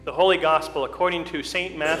The Holy Gospel according to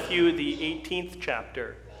St. Matthew, the 18th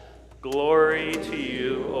chapter. Glory to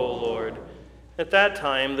you, O Lord. At that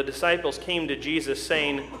time, the disciples came to Jesus,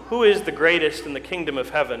 saying, "Who is the greatest in the kingdom of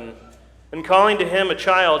heaven?" And calling to him a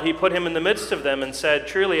child, he put him in the midst of them and said,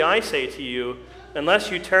 "Truly I say to you, unless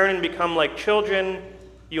you turn and become like children,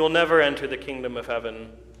 you will never enter the kingdom of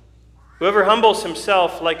heaven. Whoever humbles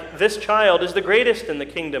himself like this child is the greatest in the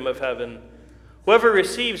kingdom of heaven. Whoever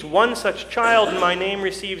receives one such child in my name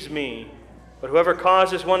receives me. But whoever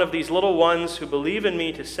causes one of these little ones who believe in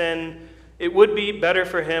me to sin, it would be better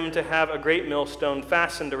for him to have a great millstone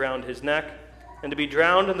fastened around his neck and to be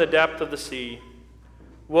drowned in the depth of the sea.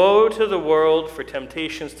 Woe to the world for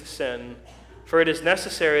temptations to sin, for it is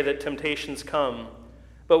necessary that temptations come.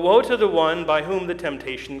 But woe to the one by whom the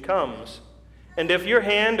temptation comes. And if your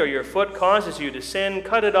hand or your foot causes you to sin,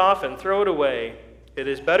 cut it off and throw it away. It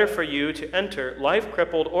is better for you to enter life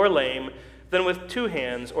crippled or lame than with 2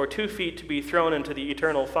 hands or 2 feet to be thrown into the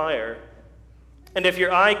eternal fire. And if your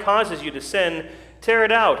eye causes you to sin, tear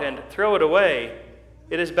it out and throw it away.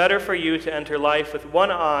 It is better for you to enter life with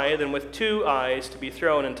 1 eye than with 2 eyes to be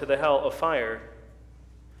thrown into the hell of fire.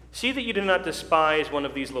 See that you do not despise one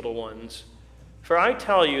of these little ones. For I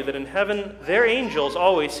tell you that in heaven their angels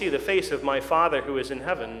always see the face of my Father who is in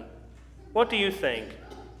heaven. What do you think?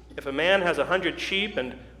 If a man has 100 sheep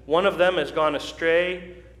and one of them has gone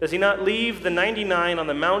astray, does he not leave the 99 on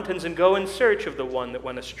the mountains and go in search of the one that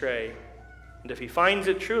went astray? And if he finds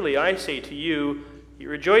it, truly I say to you, he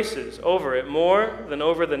rejoices over it more than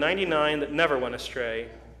over the 99 that never went astray.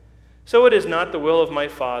 So it is not the will of my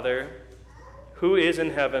Father, who is in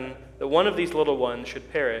heaven, that one of these little ones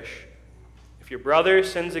should perish. If your brother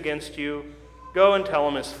sins against you, go and tell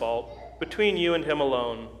him his fault, between you and him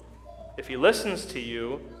alone. If he listens to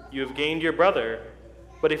you, you have gained your brother.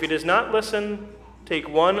 But if he does not listen, take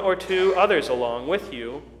 1 or 2 others along with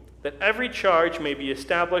you, that every charge may be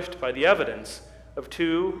established by the evidence of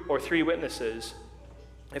 2 or 3 witnesses.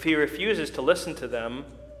 If he refuses to listen to them,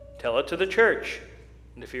 tell it to the church.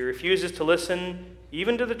 And if he refuses to listen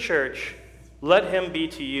even to the church, let him be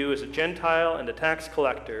to you as a Gentile and a tax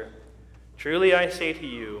collector. Truly I say to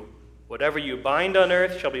you, whatever you bind on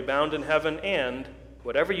earth shall be bound in heaven, and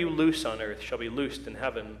whatever you loose on earth shall be loosed in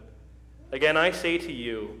heaven. Again, I say to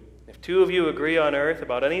you, if 2 of you agree on earth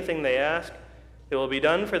about anything they ask, it will be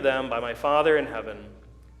done for them by my Father in heaven.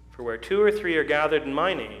 For where 2 or 3 are gathered in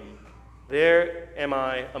my name, there am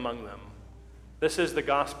I among them. This is the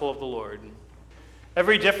gospel of the Lord.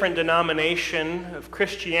 Every different denomination of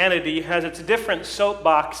Christianity has its different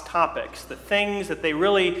soapbox topics, the things that they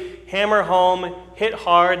really hammer home, hit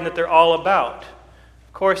hard, and that they're all about.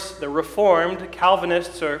 Of course, the Reformed,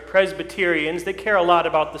 Calvinists, or Presbyterians, they care a lot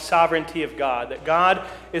about the sovereignty of God, that God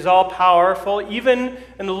is all-powerful, even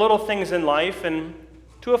in the little things in life, and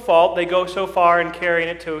to a fault, they go so far in carrying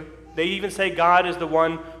it to, they even say God is the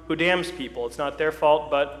one who damns people. It's not their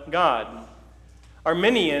fault, but God.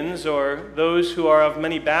 Arminians, or those who are of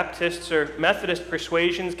many Baptists or Methodist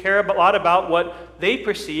persuasions, care a lot about what they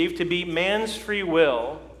perceive to be man's free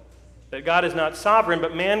will, that God is not sovereign,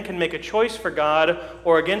 but man can make a choice for God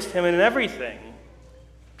or against him in everything.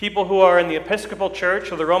 People who are in the Episcopal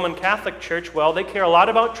Church or the Roman Catholic Church, well, they care a lot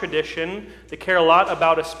about tradition. They care a lot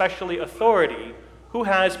about especially authority. Who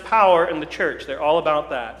has power in the church? They're all about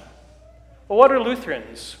that. Well, what are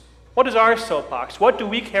Lutherans? What is our soapbox? What do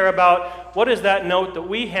we care about? What is that note that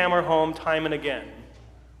we hammer home time and again?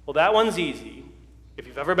 Well, that one's easy. If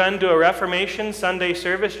you've ever been to a Reformation Sunday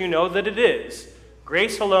service, you know that it is.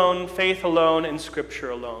 Grace alone, faith alone, and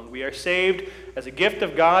Scripture alone. We are saved as a gift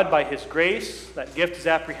of God by His grace. That gift is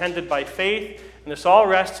apprehended by faith, and this all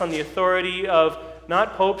rests on the authority of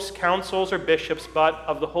not popes, councils, or bishops, but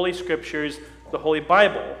of the Holy Scriptures, the Holy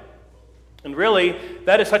Bible. And really,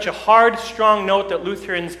 that is such a hard, strong note that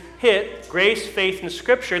Lutherans hit, grace, faith, and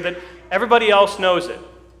Scripture, that everybody else knows it.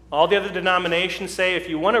 All the other denominations say if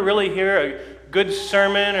you want to really hear a good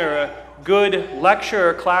sermon or a good lecture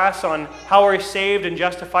or class on how we're saved and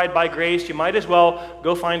justified by grace, you might as well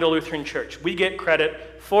go find a Lutheran church. We get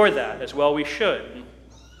credit for that, as well we should.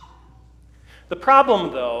 The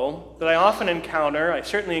problem, though, that I often encounter, I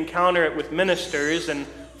certainly encounter it with ministers and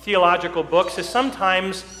theological books, is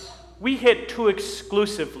sometimes we hit too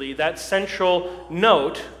exclusively that central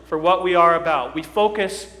note for what we are about. We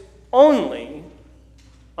focus only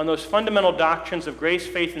on those fundamental doctrines of grace,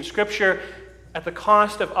 faith, and Scripture at the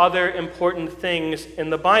cost of other important things in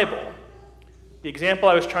the Bible. The example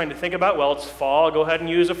I was trying to think about, well, it's fall. I'll go ahead and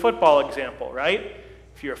use a football example, right?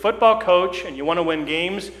 If you're a football coach and you want to win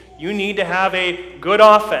games, you need to have a good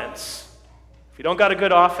offense. If you don't got a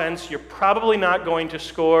good offense, you're probably not going to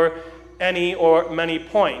score any or many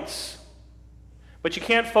points. But you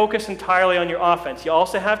can't focus entirely on your offense. You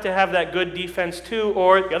also have to have that good defense too,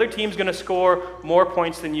 or the other team's going to score more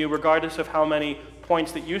points than you, regardless of how many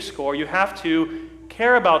points that you score. You have to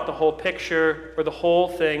care about the whole picture, or the whole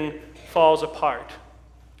thing falls apart.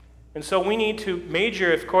 And so we need to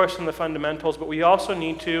major, of course, in the fundamentals, but we also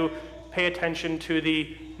need to pay attention to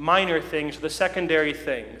the minor things, the secondary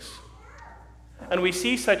things. And we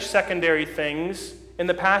see such secondary things in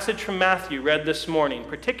the passage from Matthew read this morning,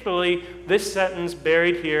 particularly this sentence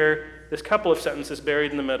buried here, this couple of sentences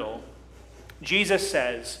buried in the middle. Jesus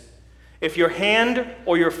says, "If your hand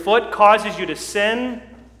or your foot causes you to sin,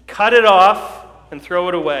 cut it off and throw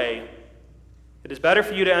it away. It is better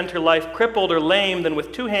for you to enter life crippled or lame than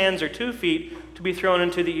with 2 hands or 2 feet to be thrown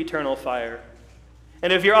into the eternal fire.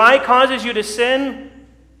 And if your eye causes you to sin,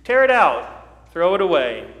 tear it out, throw it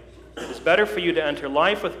away. It is better for you to enter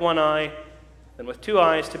life with 1 eye than with 2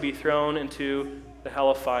 eyes to be thrown into the hell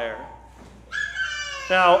of fire."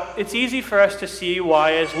 Now, it's easy for us to see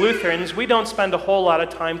why, as Lutherans, we don't spend a whole lot of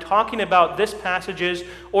time talking about this passages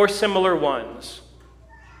or similar ones.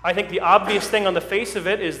 I think the obvious thing on the face of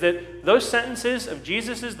it is that those sentences of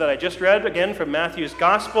Jesus's that I just read again from Matthew's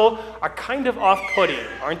Gospel are kind of off-putting,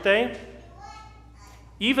 aren't they?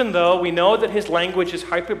 Even though we know that his language is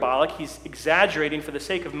hyperbolic, he's exaggerating for the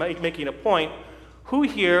sake of making a point, who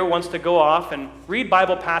here wants to go off and read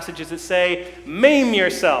Bible passages that say, maim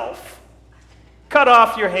yourself, cut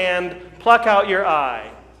off your hand, pluck out your eye?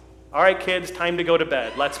 All right, kids, time to go to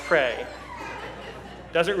bed. Let's pray.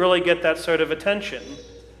 Doesn't really get that sort of attention.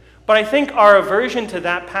 But I think our aversion to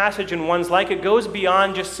that passage and ones like it goes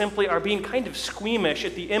beyond just simply our being kind of squeamish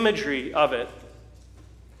at the imagery of it.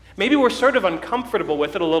 Maybe we're sort of uncomfortable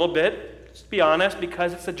with it a little bit, let's be honest,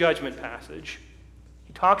 because it's a judgment passage.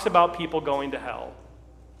 He talks about people going to hell.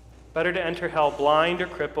 Better to enter hell blind or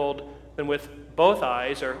crippled than with both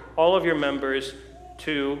eyes or all of your members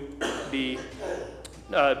to be,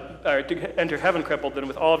 or to enter heaven crippled than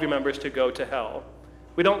with all of your members to go to hell.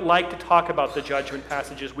 We don't like to talk about the judgment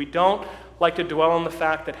passages. We don't like to dwell on the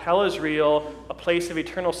fact that hell is real, a place of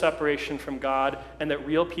eternal separation from God, and that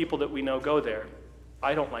real people that we know go there.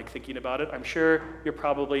 I don't like thinking about it. I'm sure you're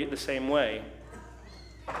probably the same way.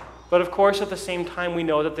 But of course, at the same time, we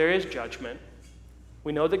know that there is judgment.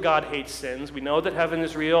 We know that God hates sins. We know that heaven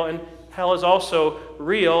is real, and hell is also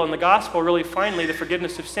real. And the gospel, really finally, the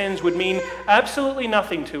forgiveness of sins, would mean absolutely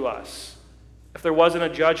nothing to us if there wasn't a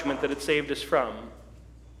judgment that it saved us from.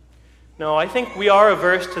 No, I think we are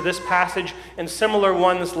averse to this passage and similar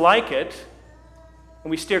ones like it,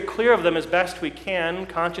 and we steer clear of them as best we can,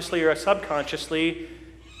 consciously or subconsciously,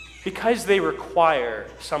 because they require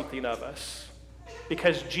something of us.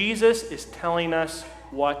 Because Jesus is telling us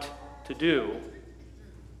what to do.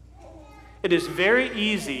 It is very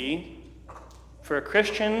easy for a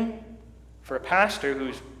Christian, for a pastor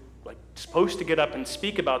who's supposed to get up and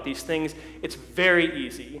speak about these things, it's very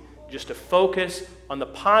easy just to focus on the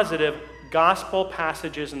positive gospel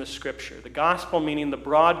passages in the Scripture. The gospel meaning the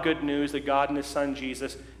broad good news that God and his Son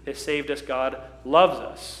Jesus has saved us, God loves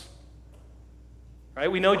us. Right?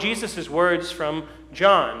 We know Jesus' words from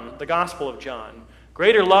John, the Gospel of John.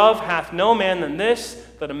 "Greater love hath no man than this,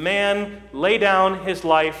 that a man lay down his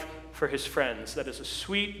life for his friends." That is a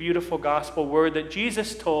sweet, beautiful gospel word that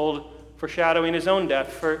Jesus told, foreshadowing his own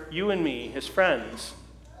death for you and me, his friends.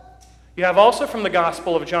 You have also from the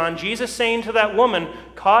Gospel of John, Jesus saying to that woman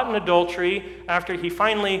caught in adultery after he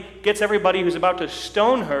finally gets everybody who's about to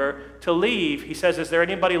stone her to leave, he says, "Is there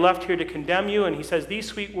anybody left here to condemn you?" And he says these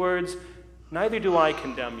sweet words, "Neither do I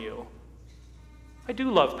condemn you." I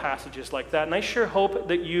do love passages like that, and I sure hope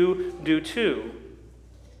that you do too.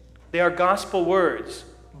 They are gospel words,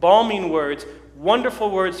 balming words,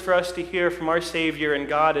 wonderful words for us to hear from our Savior and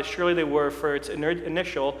God, as surely they were for its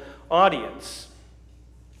initial audience.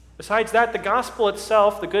 Besides that, the gospel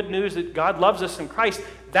itself, the good news that God loves us in Christ,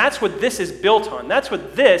 that's what this is built on. That's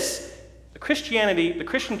what this, the Christianity, the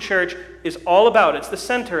Christian church, is all about. It's the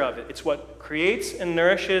center of it. It's what creates and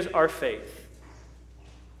nourishes our faith.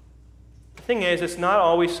 The thing is, it's not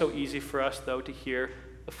always so easy for us, though, to hear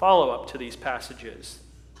the follow-up to these passages,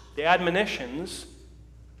 the admonitions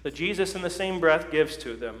that Jesus in the same breath gives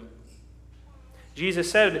to them.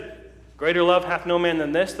 Jesus said, "Greater love hath no man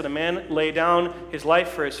than this, that a man lay down his life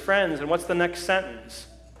for his friends." And what's the next sentence?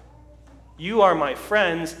 "You are my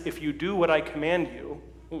friends if you do what I command you."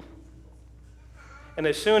 Ooh. And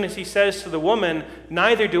as soon as he says to the woman,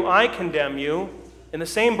 "Neither do I condemn you," in the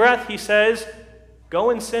same breath he says, "Go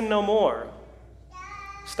and sin no more.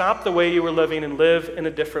 Stop the way you were living and live in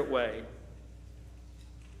a different way."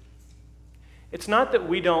 It's not that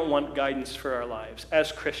we don't want guidance for our lives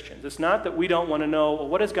as Christians. It's not that we don't want to know, well,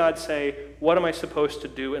 what does God say? What am I supposed to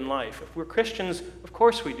do in life? If we're Christians, of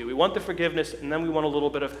course we do. We want the forgiveness, and then we want a little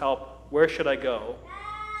bit of help. Where should I go?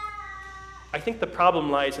 I think the problem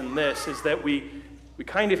lies in this, is that we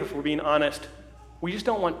kind of, if we're being honest, we just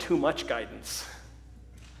don't want too much guidance.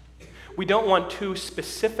 We don't want too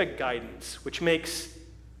specific guidance, which makes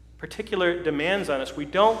particular demands on us. We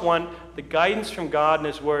don't want the guidance from God and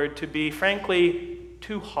His Word to be, frankly,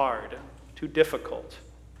 too hard, too difficult.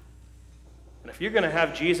 And if you're going to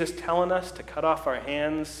have Jesus telling us to cut off our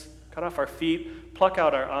hands, cut off our feet, pluck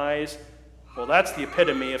out our eyes, well, that's the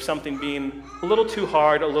epitome of something being a little too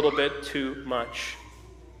hard, a little bit too much.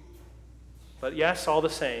 But yes, all the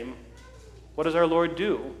same, what does our Lord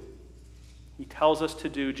do? He tells us to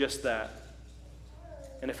do just that.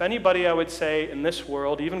 And if anybody, I would say, in this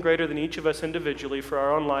world, even greater than each of us individually for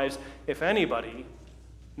our own lives, if anybody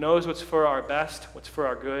knows what's for our best, what's for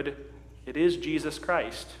our good, it is Jesus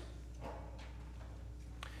Christ.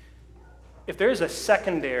 If there's a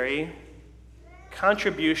secondary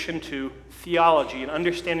contribution to theology and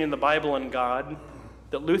understanding the Bible and God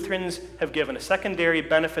that Lutherans have given, a secondary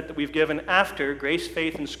benefit that we've given after grace,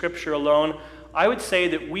 faith, and Scripture alone, I would say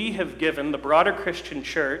that we have given the broader Christian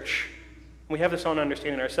church, we have this own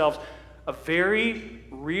understanding ourselves, a very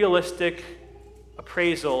realistic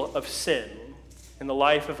appraisal of sin in the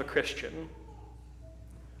life of a Christian.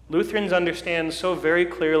 Lutherans understand so very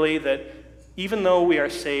clearly that even though we are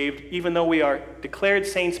saved, even though we are declared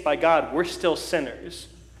saints by God, we're still sinners.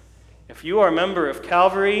 If you are a member of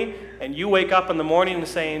Calvary and you wake up in the morning and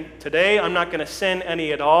saying, today I'm not going to sin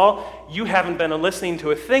any at all, you haven't been listening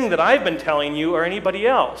to a thing that I've been telling you or anybody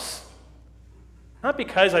else. Not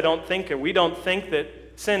because I don't think or we don't think that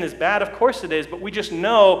sin is bad, of course it is, but we just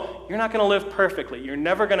know you're not going to live perfectly. You're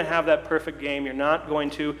never going to have that perfect game. You're not going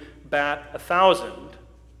to bat 1,000.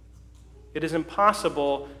 It is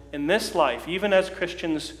impossible in this life, even as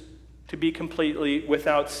Christians, to be completely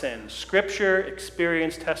without sin. Scripture,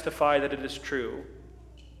 experience testify that it is true.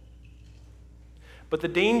 But the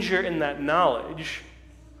danger in that knowledge,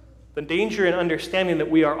 the danger in understanding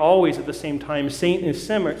that we are always at the same time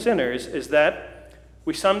sinners, is that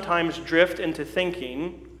we sometimes drift into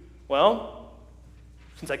thinking, well,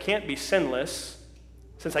 since I can't be sinless,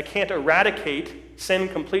 since I can't eradicate sin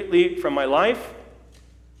completely from my life,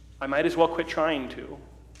 I might as well quit trying to.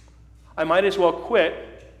 I might as well quit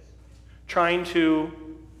trying to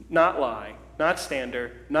not lie, not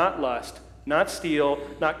slander, not lust, not steal,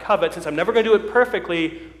 not covet. Since I'm never going to do it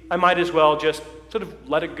perfectly, I might as well just sort of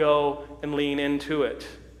let it go and lean into it.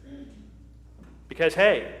 Because,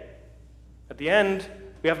 hey, at the end,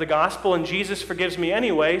 we have the gospel and Jesus forgives me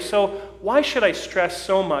anyway, so why should I stress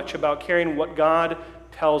so much about caring what God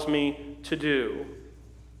tells me to do?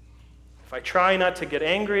 If I try not to get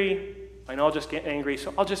angry, I know I'll just get angry,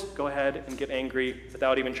 so I'll just go ahead and get angry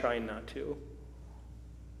without even trying not to.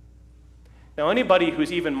 Now, anybody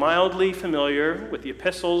who's even mildly familiar with the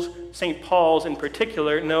epistles, St. Paul's in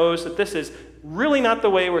particular, knows that this is really not the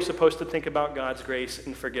way we're supposed to think about God's grace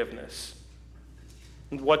and forgiveness.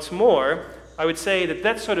 And what's more, I would say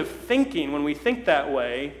that sort of thinking, when we think that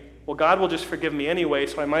way, well, God will just forgive me anyway,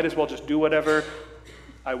 so I might as well just do whatever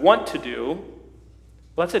I want to do.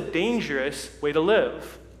 Well, that's a dangerous way to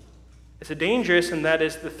live. It's a dangerous, and that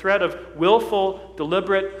is the threat of willful,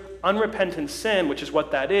 deliberate, unrepentant sin, which is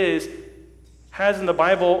what that is, has in the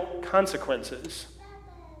Bible consequences.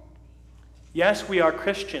 Yes, we are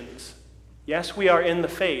Christians. Yes, we are in the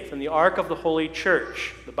faith, in the ark of the Holy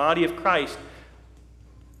Church, the body of Christ.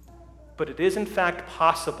 But it is in fact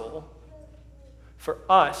possible for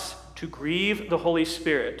us to grieve the Holy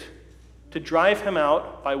Spirit, to drive him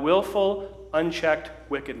out by willful, unchecked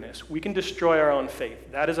wickedness. We can destroy our own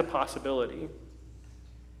faith. That is a possibility.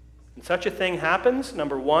 And such a thing happens,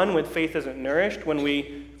 number one, when faith isn't nourished, when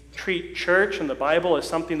we treat church and the Bible as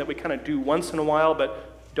something that we kind of do once in a while,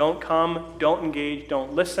 but don't come, don't engage,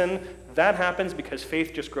 don't listen. That happens because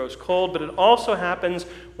faith just grows cold, but it also happens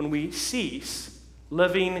when we cease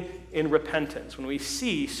living in repentance, when we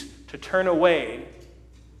cease to turn away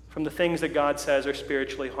from the things that God says are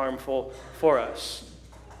spiritually harmful for us.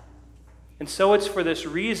 And so it's for this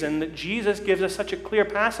reason that Jesus gives us such a clear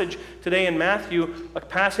passage today in Matthew, a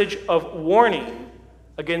passage of warning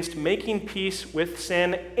against making peace with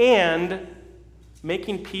sin and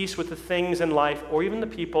making peace with the things in life, or even the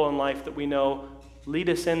people in life that we know lead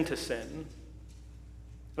us into sin.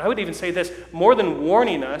 And I would even say this, more than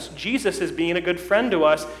warning us, Jesus is being a good friend to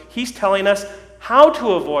us. He's telling us how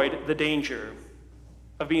to avoid the danger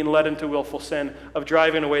of being led into willful sin, of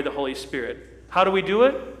driving away the Holy Spirit. How do we do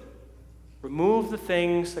it? Remove the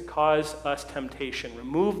things that cause us temptation.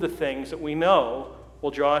 Remove the things that we know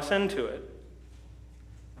will draw us into it.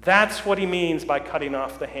 That's what he means by cutting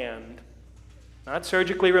off the hand. Not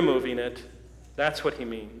surgically removing it. That's what he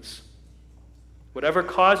means. Whatever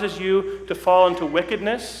causes you to fall into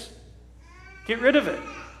wickedness, get rid of it.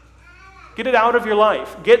 Get it out of your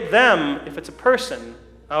life. Get them, if it's a person,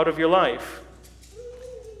 out of your life.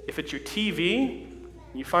 If it's your TV,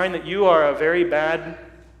 you find that you are a very bad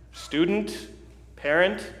student,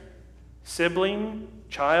 parent, sibling,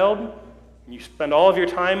 child, and you spend all of your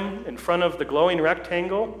time in front of the glowing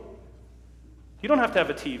rectangle, you don't have to have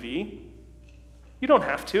a TV. You don't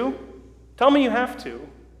have to. Tell me you have to.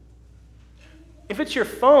 If it's your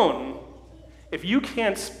phone, if you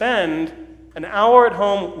can't spend an hour at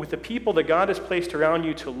home with the people that God has placed around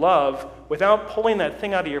you to love without pulling that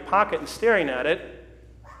thing out of your pocket and staring at it,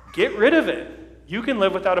 get rid of it. You can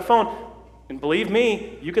live without a phone. And believe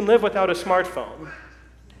me, you can live without a smartphone.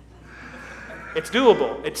 It's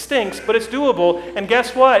doable. It stinks, but it's doable. And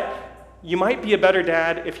guess what? You might be a better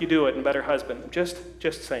dad if you do it and better husband.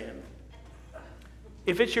 Just saying.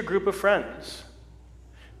 If it's your group of friends,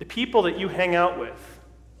 the people that you hang out with,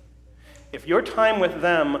 if your time with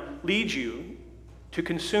them leads you to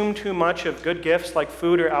consume too much of good gifts like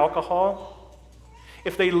food or alcohol,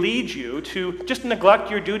 if they lead you to just neglect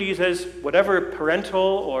your duties as whatever parental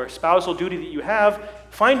or spousal duty that you have,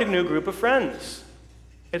 find a new group of friends.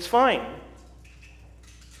 It's fine.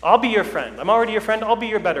 I'll be your friend. I'm already your friend. I'll be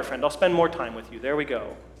your better friend. I'll spend more time with you. There we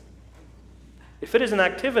go. If it is an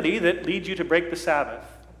activity that leads you to break the Sabbath,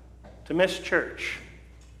 to miss church,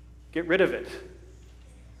 get rid of it.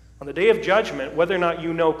 On the day of judgment, whether or not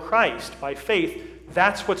you know Christ by faith,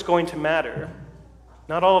 that's what's going to matter.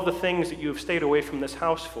 Not all of the things that you have stayed away from this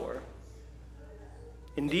house for.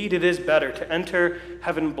 Indeed, it is better to enter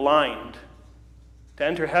heaven blind, to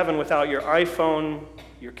enter heaven without your iPhone,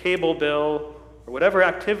 your cable bill, or whatever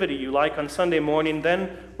activity you like on Sunday morning,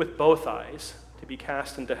 than with both eyes to be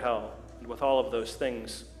cast into hell, and with all of those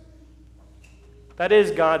things. That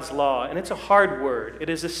is God's law, and it's a hard word. It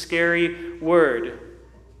is a scary word.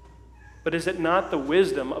 But is it not the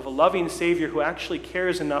wisdom of a loving Savior who actually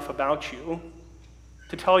cares enough about you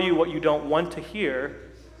to tell you what you don't want to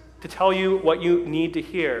hear, to tell you what you need to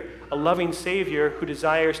hear? A loving Savior who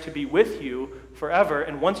desires to be with you forever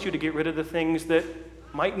and wants you to get rid of the things that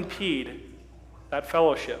might impede that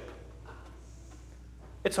fellowship.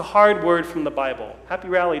 It's a hard word from the Bible. Happy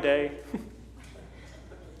Rally Day.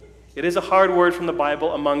 It is a hard word from the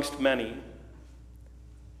Bible amongst many.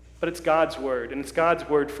 But it's God's word, and it's God's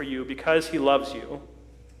word for you because he loves you.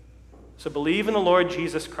 So believe in the Lord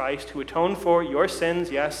Jesus Christ, who atoned for your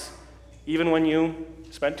sins, yes, even when you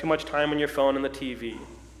spent too much time on your phone and the TV.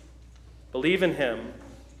 Believe in him,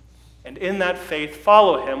 and in that faith,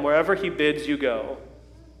 follow him wherever he bids you go.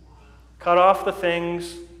 Cut off the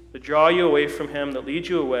things that draw you away from him, that lead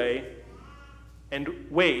you away, and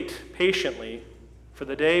wait patiently for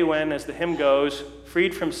the day when, as the hymn goes,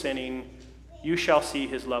 freed from sinning, you shall see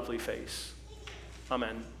his lovely face.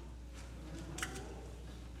 Amen.